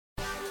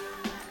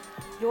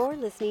You're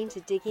listening to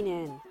Digging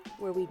In,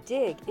 where we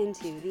dig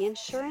into the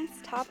insurance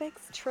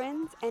topics,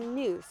 trends, and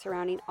news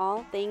surrounding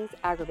all things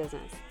agribusiness.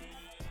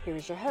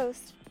 Here's your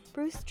host,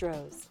 Bruce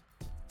Droz.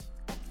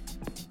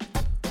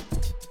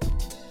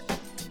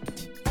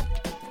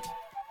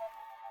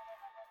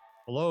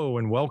 Hello,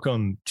 and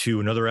welcome to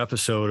another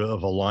episode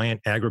of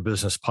Alliant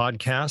Agribusiness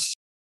Podcast.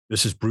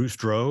 This is Bruce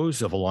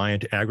Droz of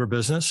Alliant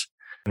Agribusiness,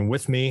 and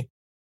with me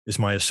is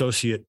my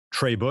associate,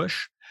 Trey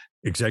Bush,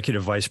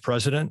 Executive Vice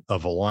President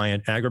of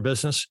Alliant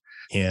Agribusiness.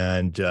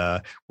 And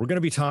we're going to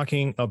be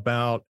talking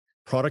about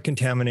product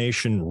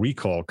contamination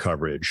recall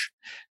coverage.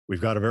 We've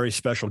got a very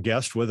special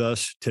guest with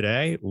us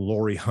today,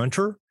 Lori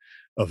Hunter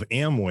of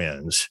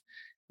AmWins.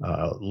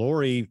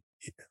 Lori,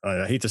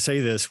 I hate to say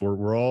this,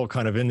 we're all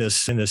kind of in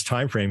this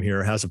time frame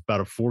here, has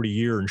about a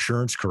 40-year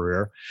insurance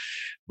career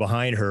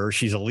behind her.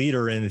 She's a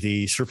leader in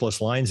the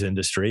surplus lines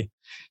industry.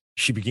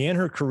 She began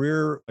her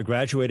career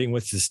graduating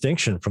with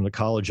distinction from the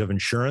College of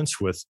Insurance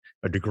with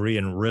a degree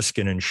in risk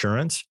and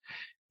insurance.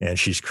 And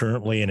she's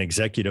currently an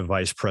executive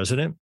vice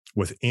president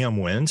with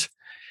AmWins.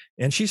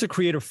 And she's a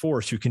creative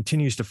force who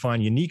continues to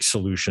find unique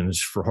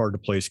solutions for hard to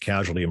place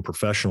casualty and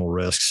professional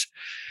risks.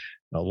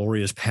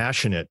 Lori is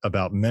passionate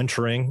about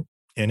mentoring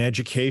and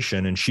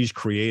education, and she's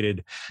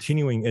created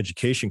continuing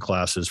education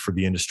classes for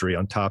the industry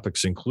on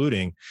topics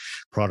including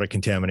product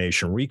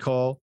contamination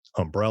recall,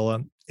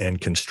 umbrella, and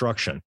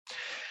construction.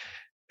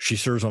 She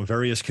serves on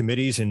various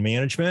committees in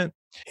management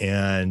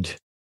and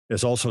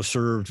has also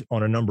served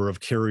on a number of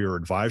carrier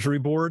advisory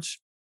boards.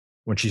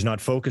 When she's not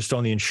focused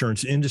on the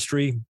insurance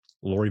industry,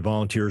 Lori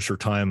volunteers her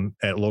time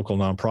at local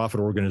nonprofit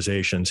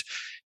organizations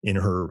in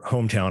her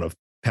hometown of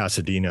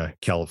Pasadena,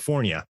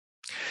 California.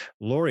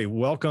 Lori,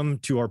 welcome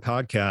to our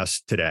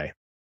podcast today.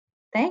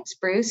 Thanks,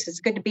 Bruce. It's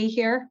good to be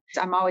here.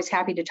 I'm always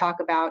happy to talk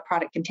about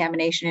product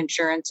contamination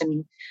insurance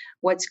and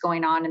what's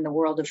going on in the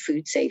world of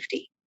food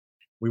safety.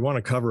 We want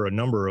to cover a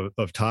number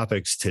of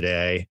topics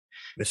today.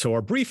 So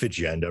our brief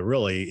agenda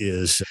really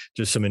is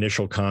just some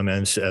initial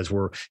comments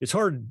it's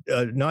hard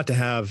not to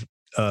have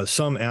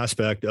some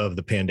aspect of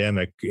the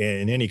pandemic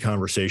in any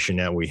conversation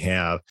that we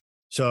have.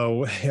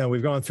 So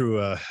we've gone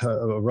through a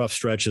rough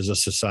stretch as a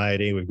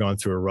society. We've gone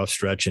through a rough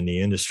stretch in the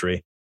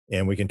industry,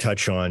 and we can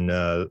touch on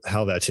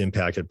how that's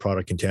impacted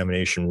product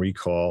contamination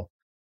recall.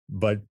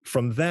 But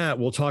from that,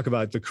 we'll talk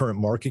about the current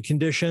market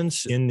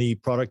conditions in the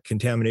product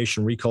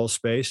contamination recall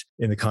space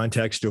in the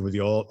context of the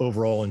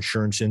overall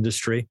insurance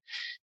industry.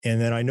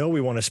 And then I know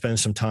we want to spend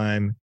some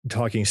time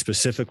talking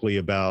specifically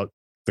about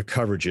the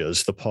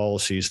coverages, the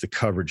policies, the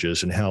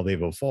coverages, and how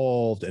they've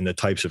evolved and the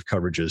types of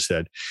coverages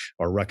that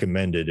are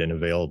recommended and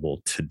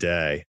available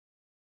today.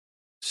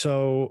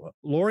 So,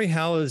 Lori,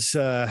 how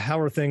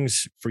are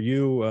things for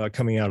you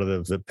coming out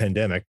of the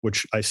pandemic,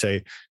 which I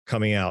say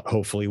coming out,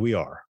 hopefully we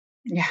are.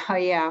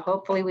 Yeah,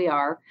 hopefully we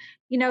are.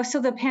 So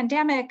the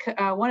pandemic,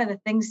 one of the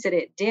things that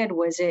it did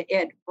was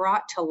it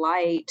brought to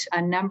light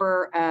a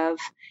number of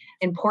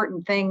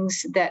important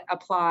things that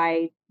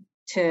apply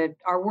to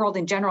our world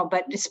in general,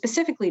 but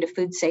specifically to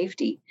food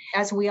safety.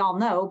 As we all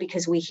know,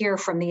 because we hear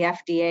from the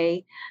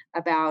FDA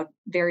about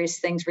various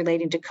things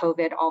relating to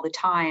COVID all the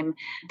time,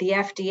 the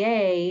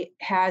FDA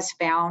has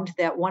found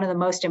that one of the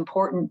most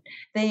important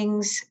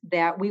things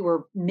that we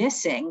were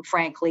missing,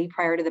 frankly,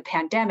 prior to the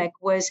pandemic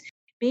was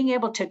being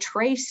able to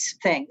trace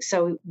things.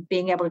 So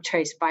being able to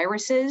trace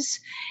viruses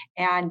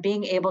and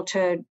being able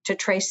to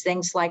trace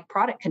things like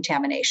product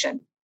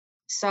contamination.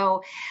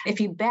 So if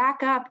you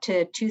back up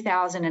to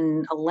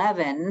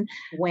 2011,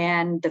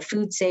 when the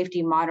Food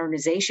Safety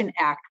Modernization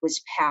Act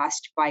was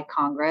passed by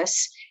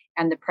Congress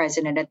and the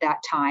president at that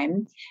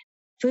time,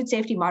 Food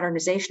Safety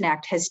Modernization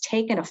Act has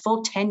taken a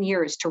full 10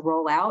 years to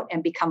roll out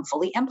and become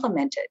fully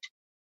implemented.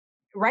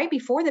 Right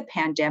before the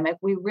pandemic,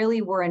 we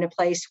really were in a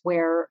place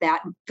where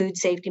that Food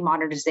Safety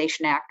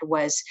Modernization Act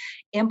was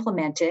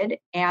implemented.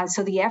 And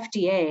so the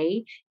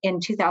FDA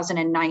in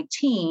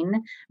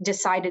 2019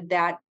 decided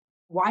that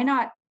why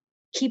not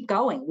keep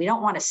going? We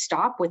don't want to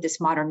stop with this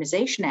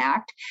Modernization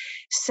Act.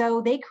 So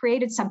they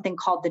created something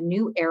called the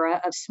New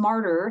Era of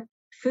Smarter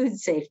Food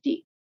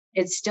Safety.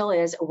 It still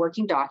is a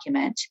working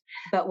document.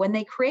 But when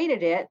they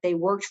created it, they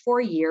worked for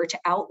a year to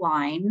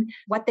outline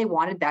what they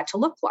wanted that to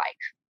look like.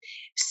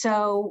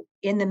 So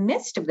in the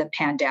midst of the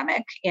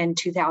pandemic in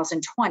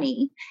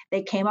 2020,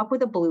 they came up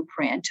with a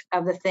blueprint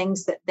of the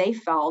things that they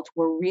felt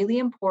were really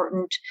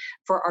important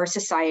for our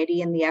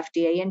society and the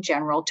FDA in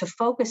general to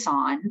focus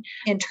on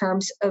in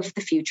terms of the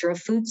future of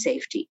food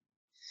safety.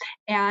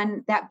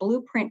 And that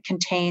blueprint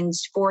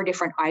contains 4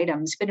 different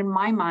items. But in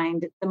my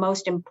mind, the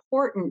most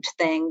important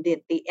thing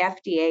that the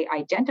FDA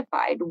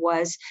identified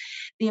was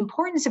the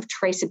importance of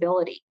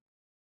traceability.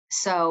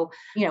 So,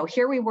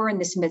 here we were in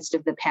this midst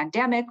of the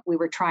pandemic. We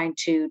were trying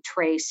to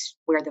trace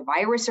where the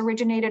virus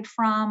originated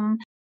from,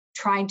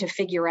 trying to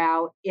figure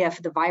out if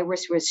the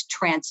virus was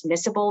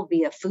transmissible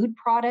via food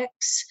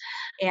products.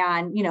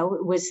 And,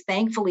 it was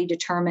thankfully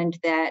determined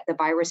that the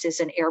virus is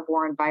an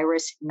airborne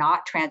virus,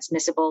 not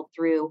transmissible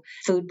through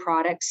food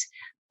products.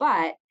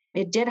 But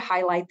it did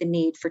highlight the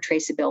need for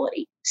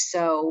traceability.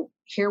 So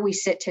here we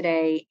sit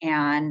today,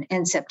 and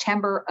in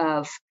September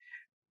of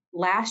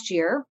last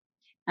year,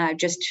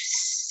 just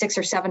 6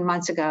 or 7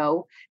 months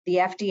ago, the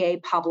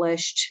FDA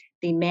published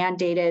the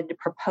mandated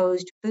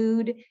proposed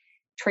food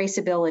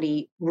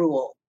traceability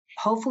rule.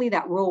 Hopefully,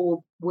 that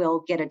rule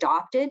will get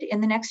adopted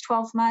in the next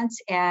 12 months,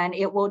 and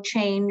it will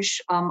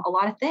change a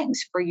lot of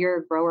things for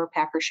your grower,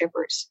 packer,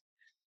 shippers.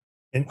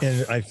 And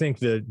I think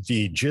that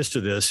the gist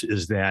of this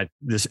is that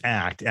this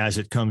act, as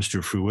it comes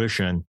to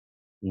fruition,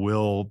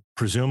 will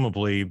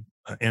presumably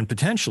and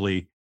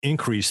potentially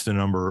increase the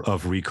number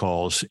of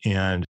recalls,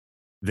 and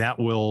that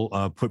will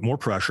put more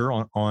pressure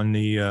on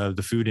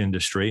the food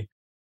industry,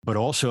 but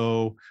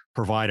also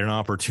provide an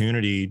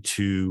opportunity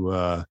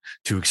to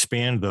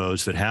expand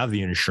those that have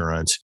the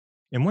insurance.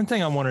 And one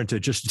thing I wanted to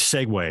just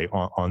segue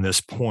on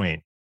this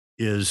point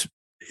is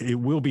it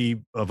will be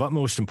of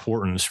utmost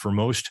importance for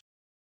most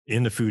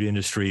in the food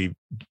industry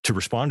to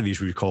respond to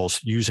these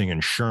recalls using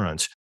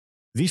insurance.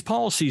 These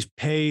policies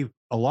pay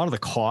a lot of the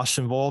costs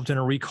involved in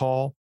a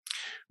recall,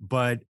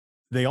 but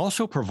they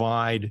also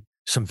provide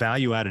some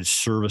value-added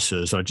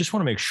services. I just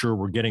want to make sure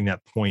we're getting that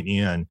point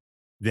in,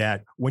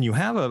 that when you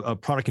have a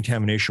product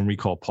contamination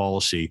recall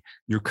policy,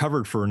 you're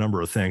covered for a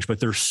number of things, but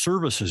there's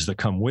services that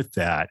come with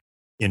that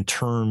in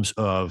terms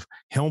of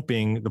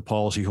helping the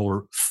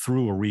policyholder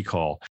through a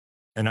recall.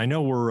 And I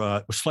know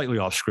we're slightly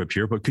off script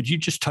here, but could you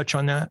just touch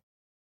on that?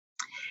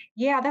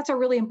 Yeah, that's a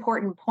really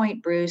important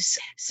point, Bruce.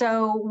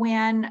 So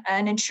when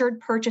an insured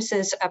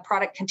purchases a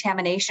product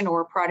contamination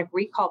or a product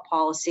recall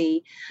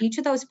policy, each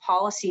of those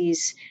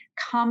policies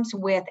comes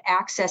with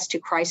access to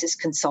crisis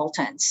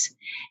consultants.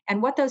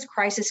 And what those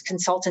crisis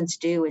consultants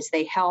do is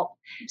they help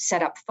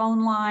set up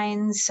phone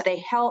lines, they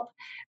help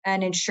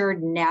an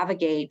insured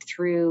navigate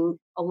through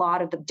a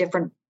lot of the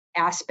different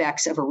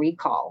aspects of a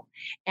recall.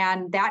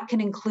 And that can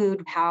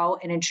include how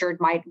an insured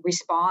might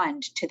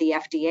respond to the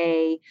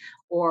FDA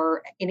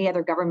or any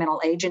other governmental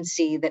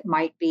agency that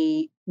might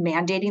be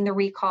mandating the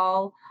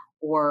recall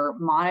or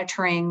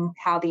monitoring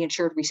how the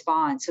insured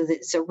responds. So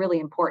it's a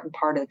really important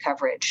part of the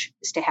coverage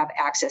is to have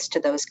access to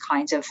those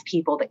kinds of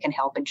people that can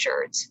help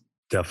insureds.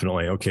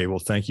 Definitely. Okay. Well,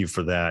 thank you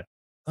for that.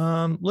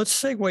 Let's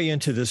segue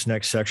into this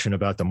next section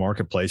about the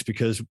marketplace,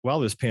 because while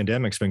this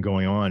pandemic's been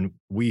going on,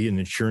 we in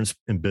insurance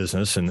and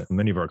business and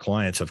many of our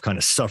clients have kind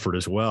of suffered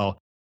as well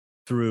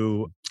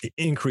through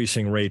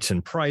increasing rates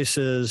and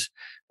prices,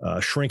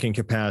 shrinking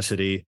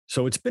capacity.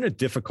 So it's been a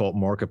difficult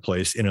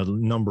marketplace in a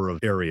number of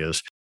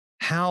areas.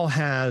 How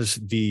has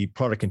the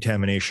product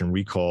contamination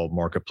recall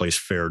marketplace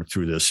fared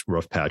through this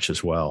rough patch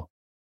as well?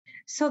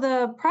 So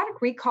the product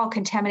recall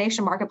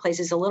contamination marketplace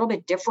is a little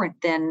bit different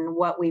than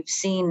what we've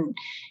seen.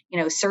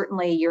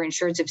 Certainly your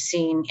insureds have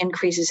seen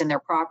increases in their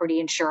property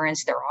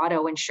insurance, their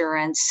auto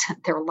insurance,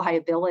 their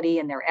liability,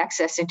 and their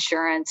excess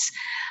insurance.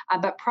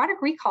 But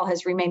product recall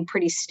has remained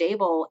pretty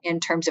stable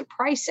in terms of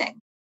pricing.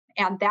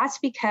 And that's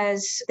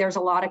because there's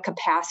a lot of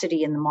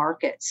capacity in the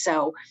market.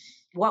 So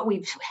what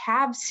we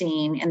have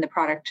seen in the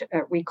product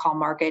recall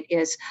market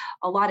is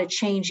a lot of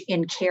change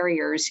in the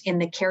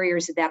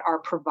carriers that are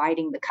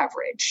providing the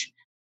coverage.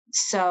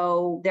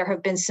 So there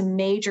have been some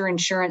major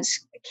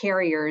insurance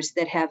carriers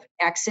that have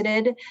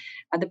exited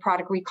the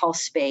product recall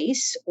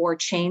space or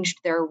changed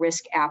their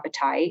risk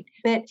appetite.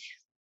 But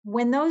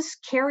when those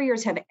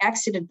carriers have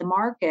exited the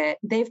market,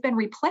 they've been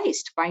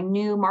replaced by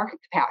new market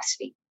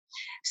capacity.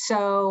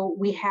 So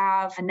we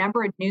have a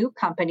number of new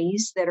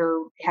companies that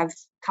have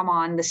come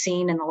on the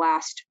scene in the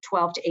last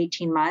 12 to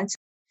 18 months.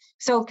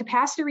 So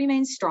capacity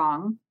remains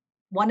strong.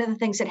 One of the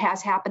things that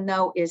has happened,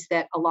 though, is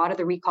that a lot of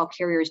the recall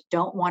carriers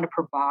don't want to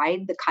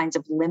provide the kinds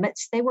of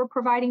limits they were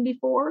providing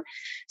before.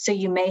 So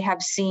you may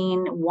have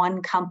seen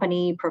one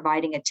company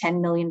providing a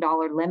 $10 million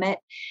limit,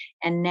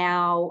 and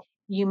now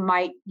you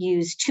might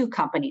use two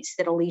companies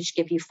that'll each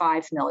give you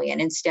 $5 million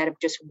instead of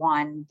just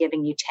one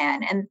giving you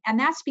 10. And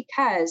that's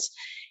because,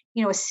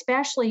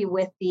 especially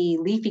with the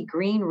leafy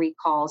green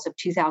recalls of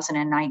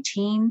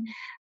 2019,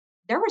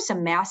 there were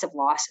some massive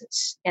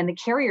losses, and the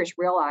carriers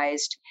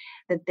realized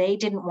that they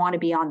didn't want to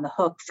be on the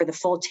hook for the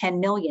full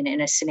 10 million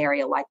in a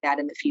scenario like that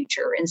in the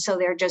future. And so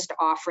they're just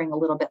offering a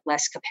little bit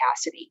less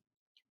capacity.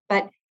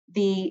 But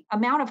the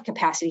amount of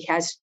capacity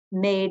has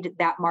made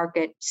that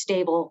market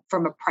stable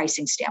from a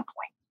pricing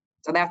standpoint.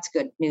 So that's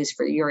good news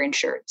for your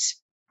insureds.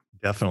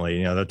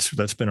 Definitely.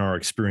 That's been our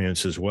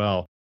experience as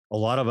well. A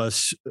lot of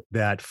us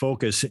that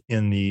focus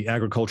in the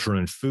agriculture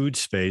and food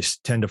space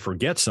tend to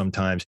forget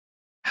sometimes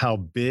how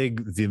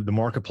big the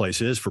marketplace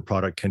is for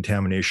product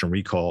contamination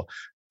recall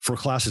for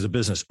classes of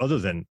business other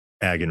than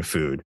ag and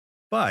food.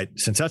 But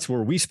since that's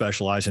where we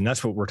specialize and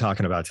that's what we're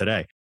talking about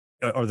today,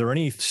 are there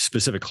any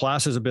specific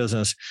classes of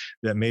business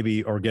that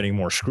maybe are getting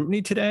more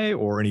scrutiny today,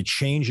 or any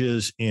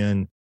changes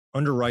in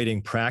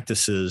underwriting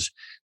practices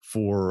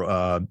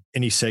for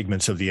any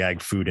segments of the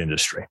ag food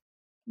industry?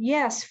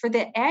 Yes, for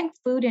the ag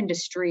food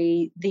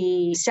industry,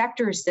 the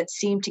sectors that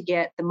seem to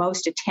get the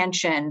most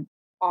attention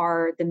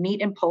are the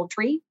meat and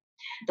poultry,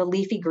 the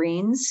leafy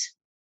greens,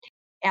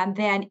 and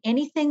then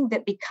anything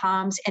that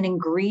becomes an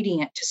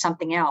ingredient to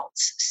something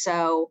else.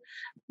 So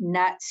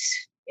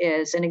nuts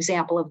is an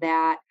example of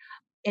that.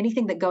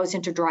 Anything that goes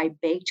into dry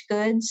baked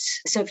goods.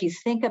 So if you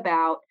think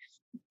about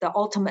the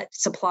ultimate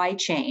supply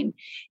chain,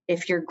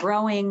 if you're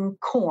growing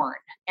corn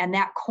and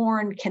that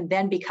corn can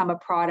then become a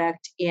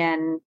product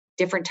in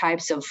different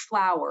types of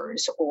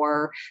flours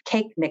or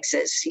cake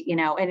mixes,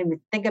 and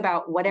think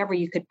about whatever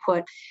you could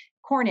put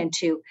corn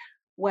into.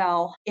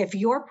 Well, if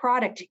your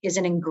product is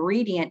an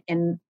ingredient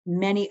in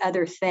many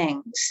other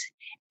things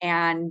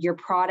and your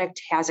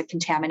product has a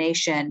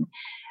contamination,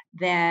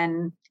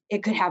 then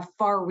it could have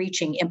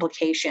far-reaching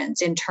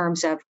implications in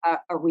terms of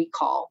a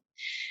recall.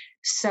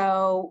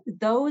 So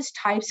those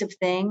types of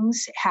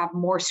things have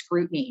more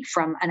scrutiny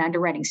from an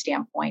underwriting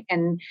standpoint.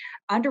 And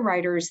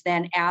underwriters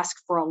then ask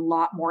for a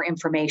lot more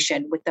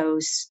information with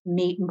those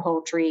meat and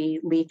poultry,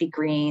 leafy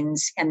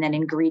greens, and then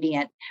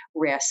ingredient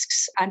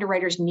risks.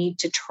 Underwriters need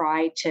to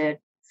try to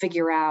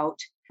figure out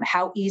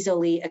how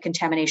easily a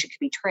contamination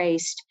could be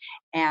traced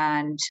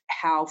and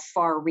how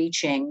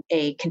far-reaching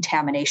a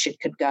contamination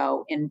could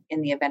go in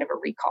the event of a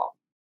recall.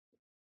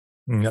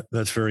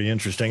 That's very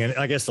interesting. And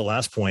I guess the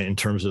last point in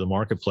terms of the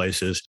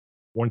marketplace is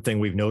one thing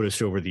we've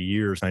noticed over the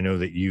years. I know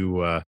that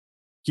you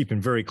keep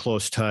in very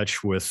close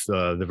touch with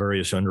the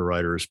various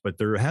underwriters, but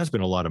there has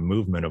been a lot of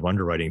movement of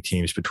underwriting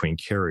teams between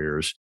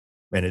carriers.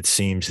 And it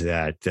seems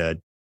that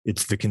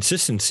it's the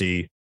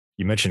consistency.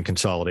 You mentioned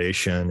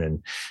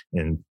consolidation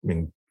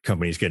and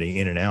companies getting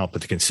in and out,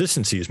 but the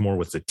consistency is more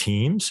with the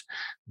teams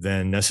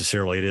than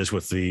necessarily it is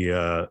with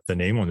the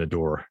name on the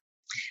door.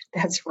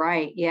 That's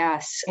right.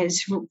 Yes.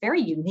 It's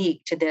very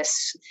unique to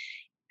this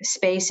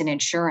space in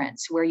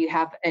insurance where you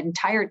have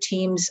entire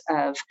teams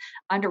of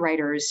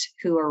underwriters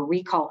who are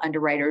recall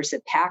underwriters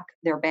that pack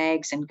their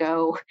bags and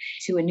go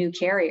to a new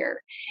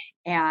carrier.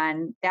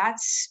 And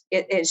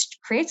it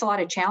creates a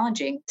lot of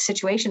challenging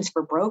situations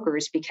for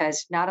brokers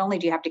because not only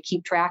do you have to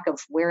keep track of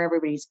where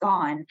everybody's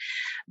gone,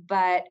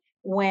 but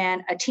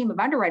when a team of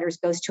underwriters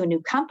goes to a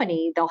new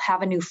company, they'll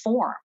have a new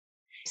form.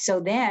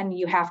 So then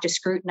you have to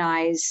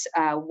scrutinize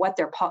what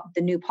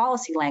the new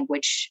policy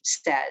language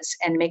says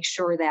and make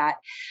sure that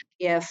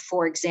if,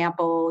 for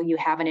example, you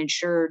have an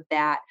insured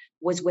that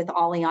was with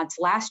Allianz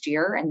last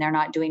year and they're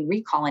not doing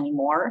recall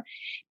anymore,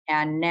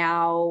 and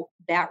now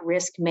that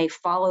risk may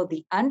follow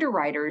the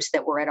underwriters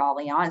that were at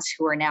Allianz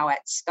who are now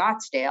at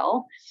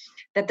Scottsdale,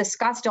 that the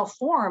Scottsdale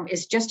form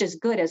is just as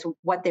good as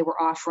what they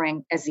were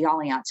offering as the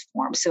Allianz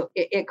form. So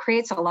it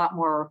creates a lot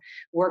more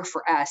work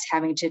for us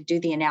having to do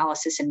the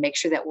analysis and make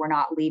sure that we're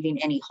not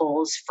leaving any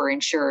holes for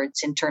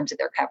insureds in terms of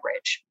their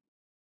coverage.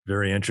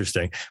 Very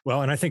interesting.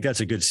 Well, and I think that's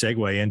a good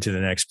segue into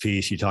the next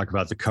piece. You talk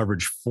about the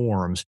coverage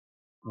forms.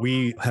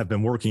 We have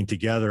been working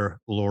together,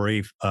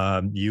 Lori,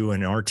 you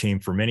and our team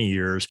for many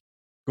years,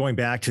 going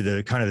back to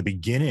the kind of the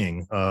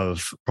beginning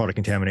of product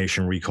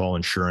contamination recall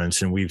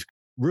insurance. And we've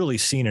really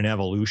seen an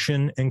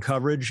evolution in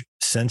coverage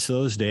since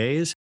those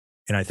days.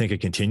 And I think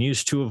it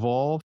continues to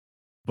evolve.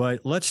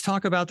 But let's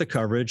talk about the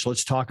coverage.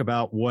 Let's talk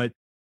about what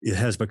it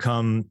has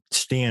become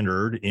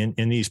standard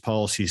in these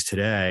policies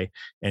today.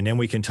 And then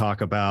we can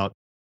talk about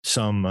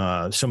some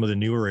of the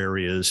newer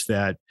areas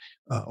that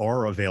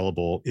are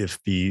available if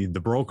the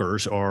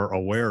brokers are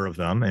aware of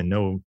them and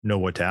know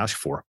what to ask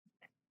for.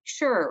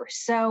 Sure.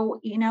 So,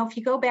 if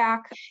you go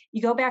back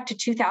to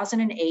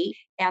 2008,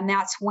 and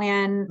that's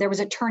when there was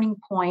a turning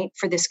point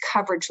for this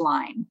coverage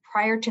line.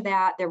 Prior to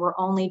that, there were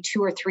only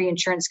 2 or 3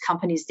 insurance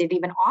companies that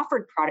even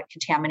offered product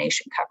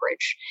contamination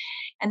coverage.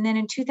 And then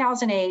in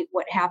 2008,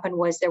 what happened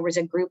was there was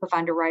a group of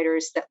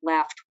underwriters that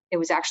left. It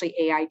was actually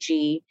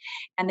AIG,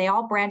 and they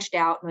all branched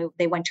out and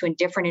they went to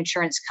different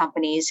insurance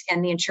companies,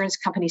 and the insurance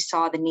companies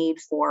saw the need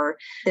for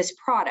this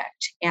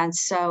product. And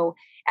so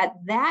at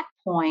that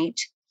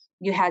point,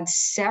 you had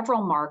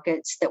several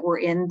markets that were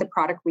in the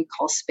product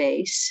recall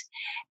space,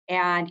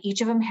 and each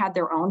of them had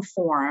their own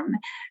form.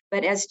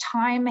 But as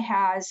time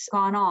has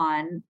gone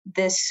on,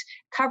 this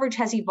coverage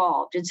has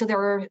evolved. And so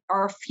there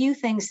are a few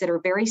things that are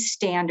very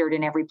standard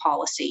in every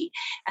policy.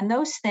 And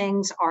those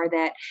things are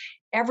that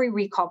every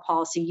recall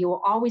policy, you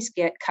will always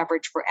get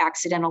coverage for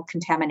accidental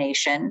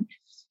contamination.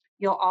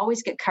 You'll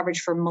always get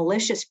coverage for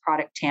malicious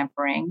product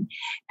tampering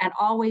and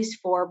always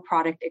for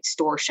product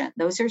extortion.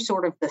 Those are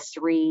sort of the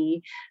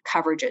 3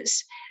 coverages.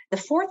 The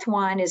 4th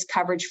one is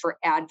coverage for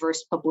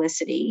adverse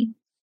publicity.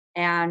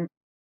 And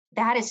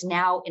that is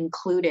now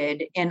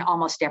included in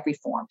almost every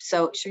form.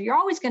 So you're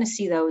always going to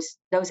see those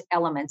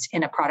elements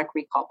in a product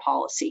recall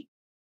policy.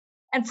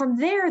 And from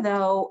there,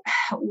 though,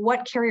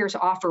 what carriers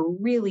offer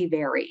really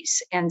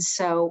varies. And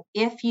so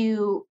if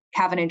you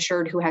have an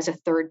insured who has a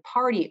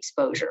third-party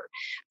exposure,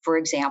 for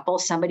example,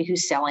 somebody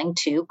who's selling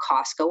to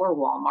Costco or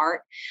Walmart,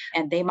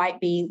 and they might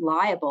be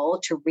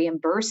liable to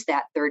reimburse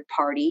that third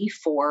party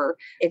for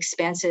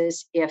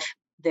expenses if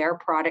their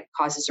product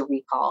causes a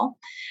recall,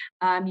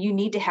 you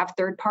need to have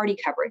third-party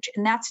coverage.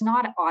 And that's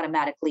not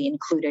automatically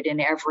included in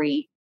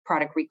every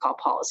product recall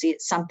policy.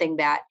 It's something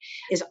that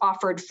is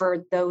offered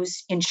for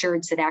those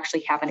insureds that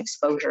actually have an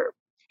exposure.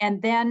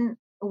 And then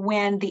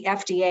when the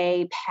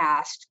FDA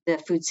passed the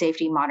Food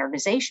Safety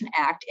Modernization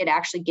Act, it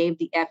actually gave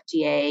the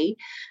FDA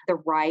the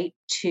right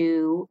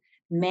to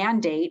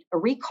mandate a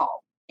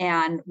recall.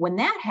 And when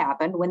that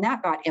happened, when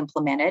that got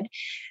implemented,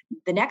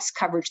 the next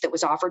coverage that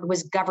was offered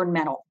was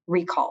governmental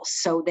recalls.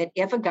 So that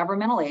if a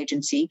governmental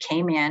agency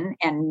came in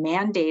and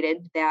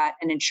mandated that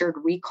an insured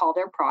recall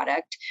their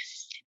product,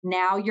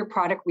 now your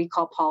product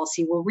recall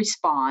policy will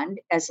respond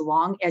as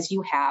long as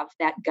you have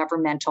that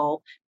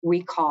governmental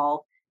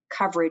recall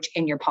coverage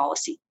in your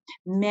policy.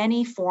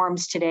 Many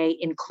forms today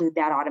include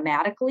that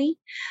automatically,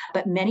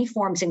 but many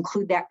forms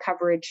include that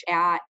coverage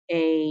at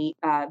a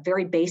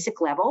very basic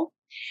level.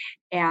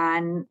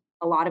 And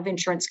a lot of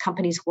insurance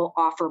companies will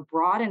offer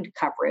broadened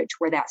coverage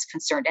where that's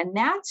concerned. And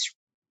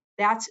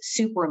that's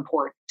super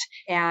important.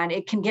 And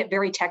it can get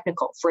very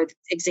technical. For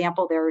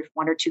example, there are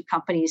one or two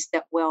companies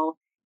that will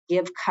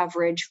give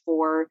coverage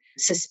for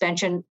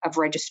suspension of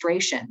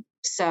registration.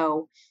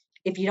 So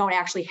if you don't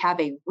actually have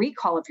a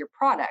recall of your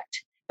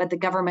product, but the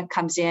government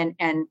comes in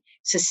and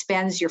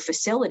suspends your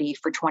facility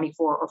for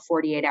 24 or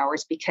 48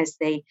 hours because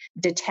they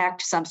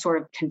detect some sort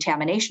of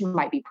contamination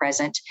might be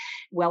present.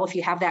 Well, if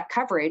you have that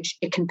coverage,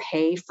 it can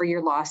pay for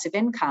your loss of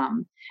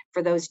income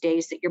for those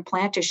days that your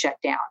plant is shut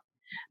down.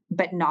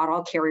 But not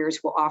all carriers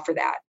will offer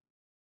that.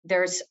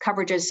 There's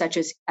coverages such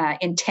as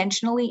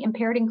intentionally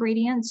impaired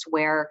ingredients,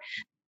 where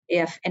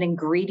if an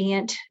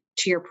ingredient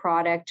to your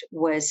product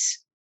was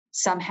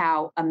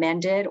somehow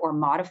amended or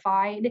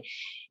modified,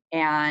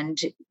 and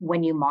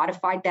when you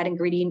modified that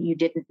ingredient, you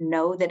didn't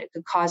know that it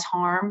could cause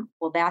harm,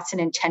 well, that's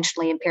an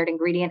intentionally impaired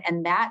ingredient.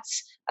 And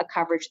that's a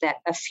coverage that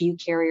a few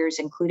carriers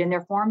include in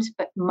their forms,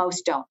 but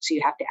most don't. So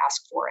you have to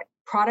ask for it.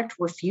 Product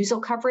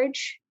refusal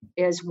coverage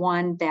is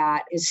one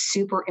that is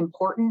super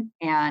important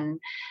and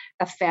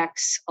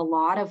affects a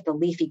lot of the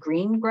leafy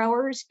green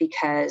growers,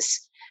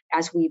 because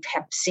as we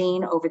have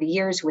seen over the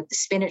years with the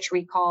spinach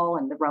recall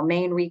and the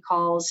romaine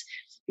recalls,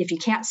 if you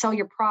can't sell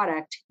your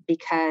product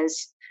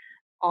because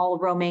all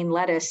romaine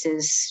lettuce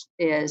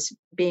is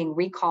being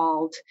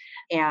recalled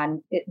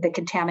and the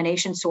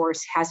contamination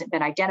source hasn't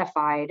been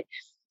identified,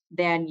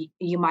 then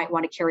you might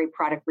want to carry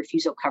product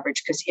refusal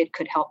coverage, because it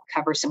could help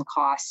cover some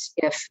costs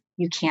if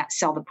you can't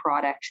sell the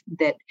product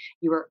that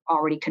you are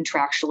already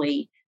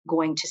contractually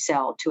going to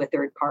sell to a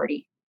third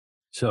party.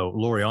 So,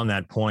 Lori, on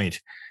that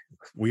point,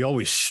 we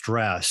always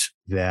stress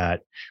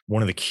that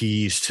one of the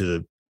keys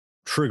to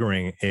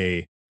triggering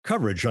a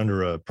coverage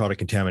under a product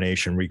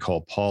contamination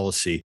recall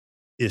policy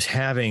is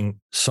having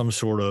some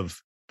sort of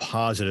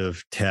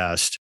positive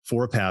test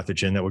for a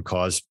pathogen that would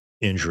cause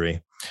injury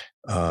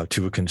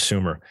to a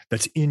consumer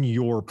that's in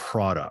your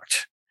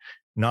product,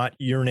 not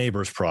your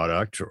neighbor's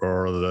product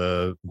or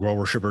the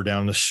grower shipper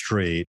down the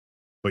street,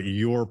 but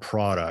your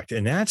product.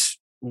 And that's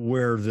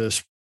where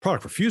this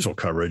product refusal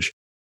coverage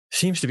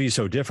seems to be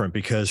so different,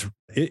 because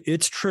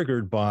it's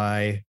triggered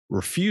by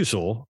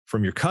refusal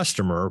from your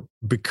customer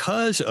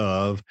because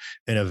of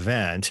an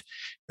event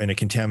and a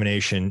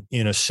contamination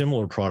in a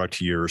similar product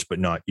to yours, but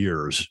not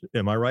yours.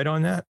 Am I right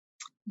on that?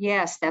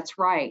 Yes, that's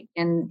right.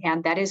 And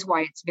that is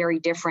why it's very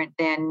different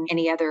than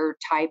any other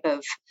type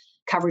of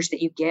coverage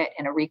that you get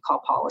in a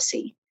recall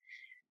policy.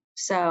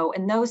 So,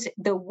 and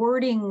the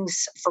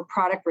wordings for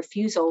product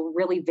refusal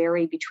really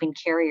vary between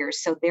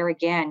carriers. So there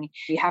again,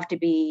 you have to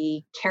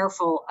be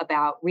careful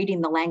about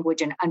reading the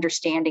language and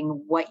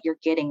understanding what you're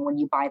getting when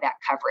you buy that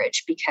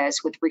coverage,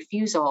 because with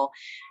refusal,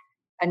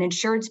 an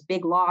insured's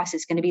big loss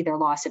is going to be their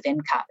loss of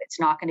income. It's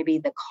not going to be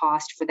the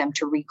cost for them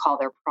to recall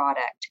their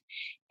product.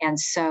 And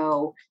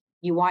so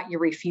you want your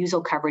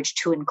refusal coverage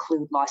to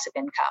include loss of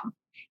income.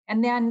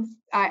 And then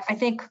I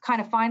think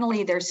kind of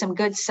finally, there's some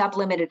good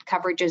sublimited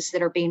coverages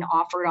that are being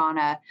offered on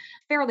a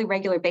fairly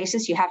regular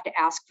basis. You have to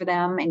ask for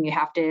them and you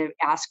have to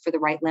ask for the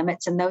right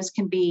limits. And those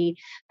can be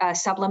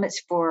sublimits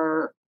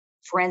for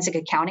forensic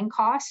accounting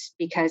costs,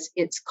 because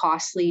it's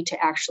costly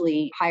to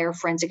actually hire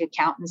forensic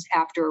accountants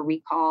after a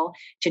recall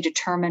to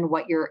determine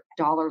what your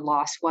dollar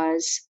loss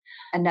was.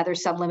 Another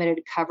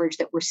sublimited coverage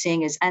that we're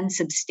seeing is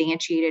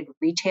unsubstantiated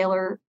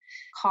retailer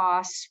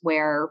costs,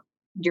 where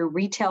your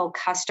retail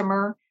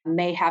customer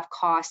may have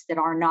costs that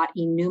are not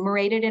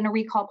enumerated in a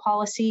recall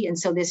policy. And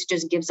so this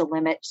just gives a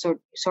limit, sort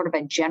of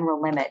a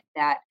general limit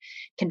that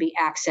can be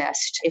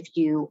accessed if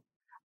you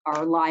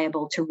are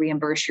liable to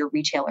reimburse your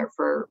retailer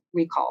for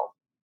recall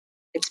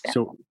expense.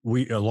 So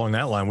along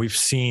that line, we've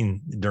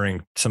seen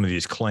during some of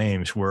these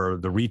claims where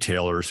the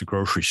retailers, the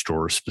grocery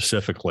stores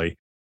specifically,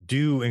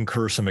 do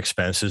incur some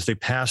expenses. They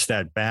pass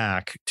that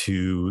back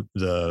to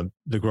the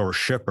grower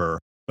shipper,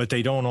 but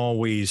they don't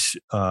always,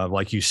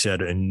 like you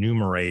said,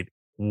 enumerate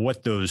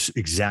what those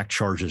exact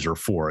charges are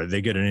for.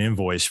 They get an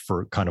invoice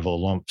for kind of a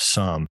lump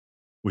sum.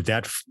 Would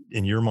that,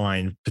 in your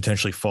mind,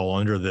 potentially fall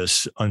under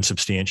this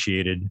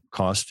unsubstantiated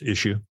cost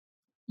issue?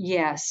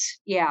 Yes.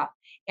 Yeah.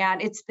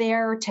 And it's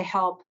there to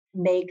help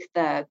make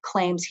the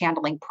claims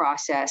handling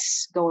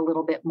process go a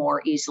little bit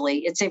more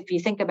easily. It's, if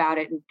you think about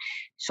it,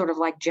 sort of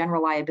like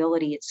general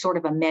liability, it's sort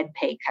of a med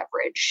pay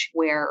coverage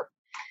where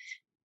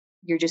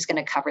you're just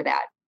going to cover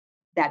that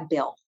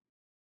bill.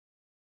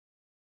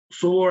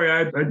 So, Lori,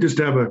 I just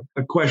have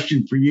a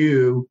question for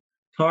you,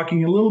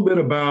 talking a little bit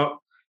about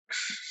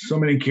so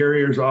many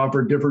carriers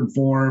offer different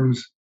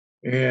forms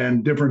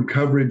and different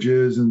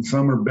coverages, and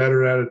some are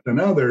better at it than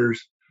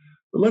others.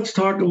 But let's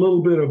talk a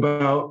little bit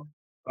about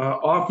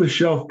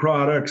off-the-shelf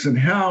products and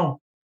how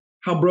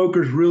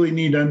brokers really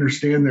need to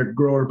understand their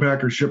grower,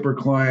 packer, shipper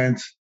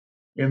clients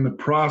and the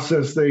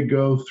process they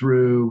go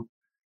through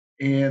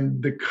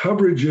and the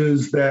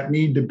coverages that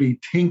need to be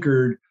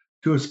tinkered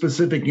to a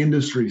specific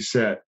industry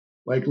set.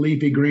 Like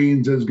leafy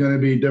greens is going to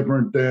be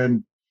different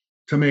than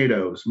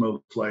tomatoes,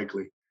 most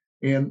likely.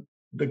 And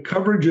the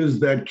coverages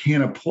that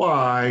can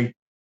apply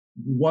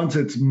once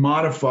it's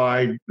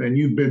modified, and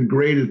you've been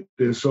great at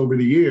this over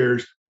the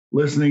years,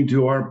 listening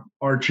to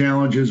our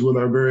challenges with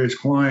our various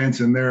clients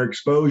and their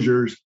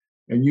exposures,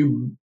 and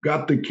you've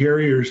got the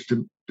carriers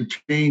to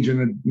change in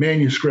the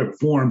manuscript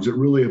forms that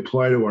really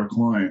apply to our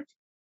clients.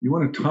 You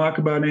want to talk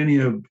about any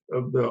of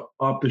the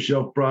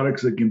off-the-shelf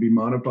products that can be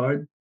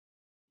modified?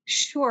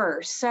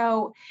 Sure.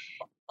 So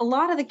a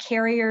lot of the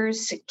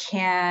carriers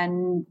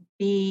can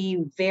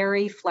be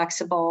very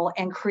flexible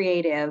and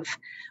creative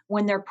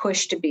when they're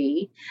pushed to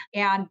be,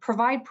 and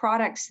provide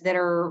products that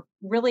are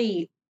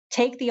really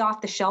take the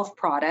off-the-shelf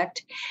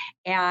product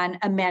and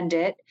amend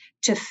it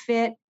to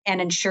fit an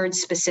insured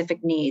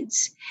specific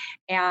needs.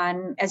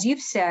 And as you've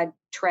said,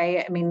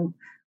 Trey, I mean,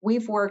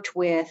 we've worked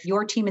with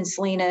your team in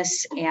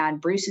Salinas and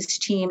Bruce's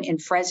team in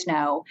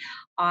Fresno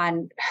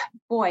on,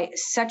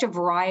 such a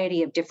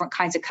variety of different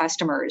kinds of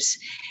customers.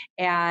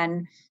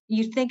 And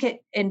you think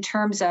it in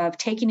terms of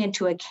taking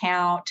into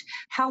account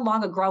how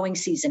long a growing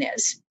season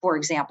is, for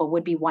example,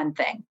 would be one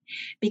thing,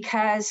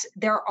 because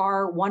there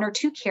are one or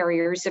two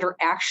carriers that are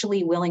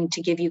actually willing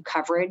to give you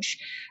coverage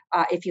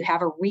if you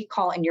have a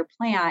recall in your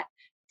plant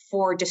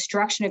for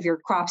destruction of your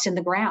crops in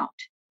the ground.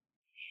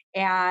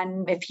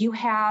 And if you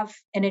have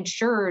an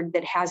insured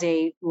that has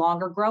a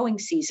longer growing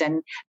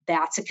season,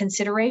 that's a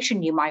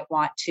consideration you might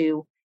want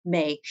to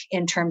make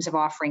in terms of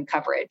offering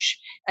coverage.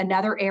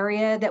 Another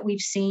area that we've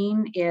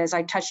seen is,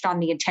 I touched on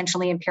the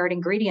intentionally impaired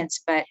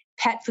ingredients, but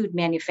pet food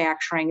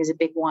manufacturing is a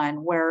big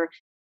one where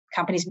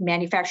companies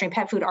manufacturing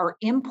pet food are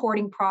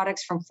importing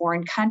products from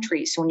foreign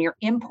countries. So when you're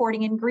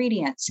importing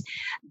ingredients,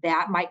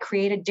 that might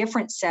create a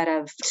different set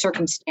of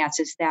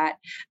circumstances that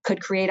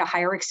could create a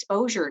higher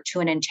exposure to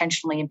an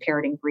intentionally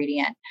impaired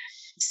ingredient.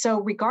 So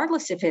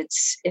regardless if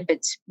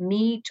it's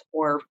meat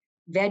or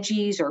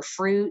veggies or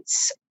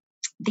fruits,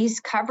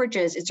 these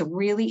coverages, it's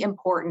really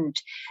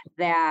important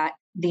that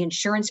the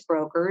insurance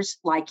brokers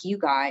like you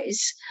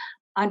guys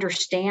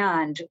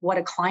understand what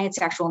a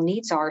client's actual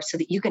needs are so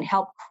that you can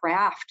help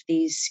craft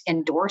these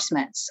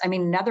endorsements. I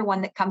mean, another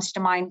one that comes to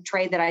mind,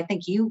 Trey, that I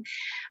think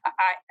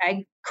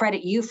I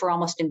credit you for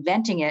almost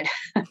inventing it,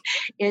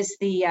 is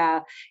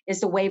the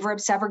waiver of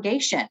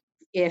subrogation.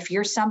 If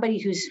you're somebody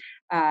who's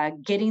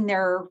getting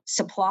their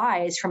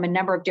supplies from a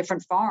number of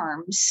different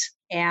farms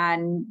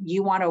and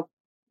you want to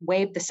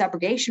waive the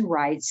subrogation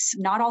rights,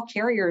 not all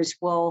carriers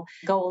will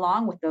go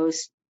along with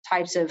those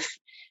types of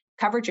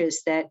coverages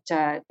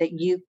that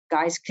you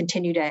guys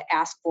continue to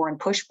ask for and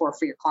push for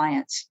your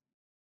clients.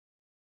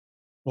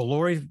 Well,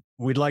 Lori,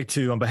 we'd like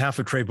to, on behalf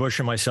of Trey Bush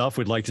and myself,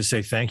 we'd like to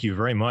say thank you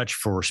very much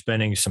for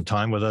spending some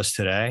time with us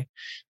today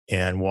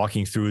and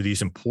walking through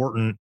these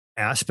important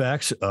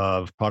aspects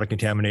of product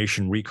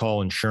contamination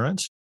recall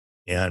insurance.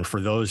 And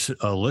for those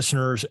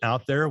listeners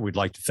out there, we'd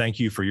like to thank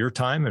you for your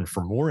time. And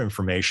for more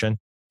information,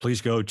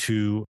 please go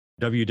to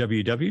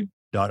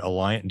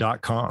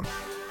www.alliant.com.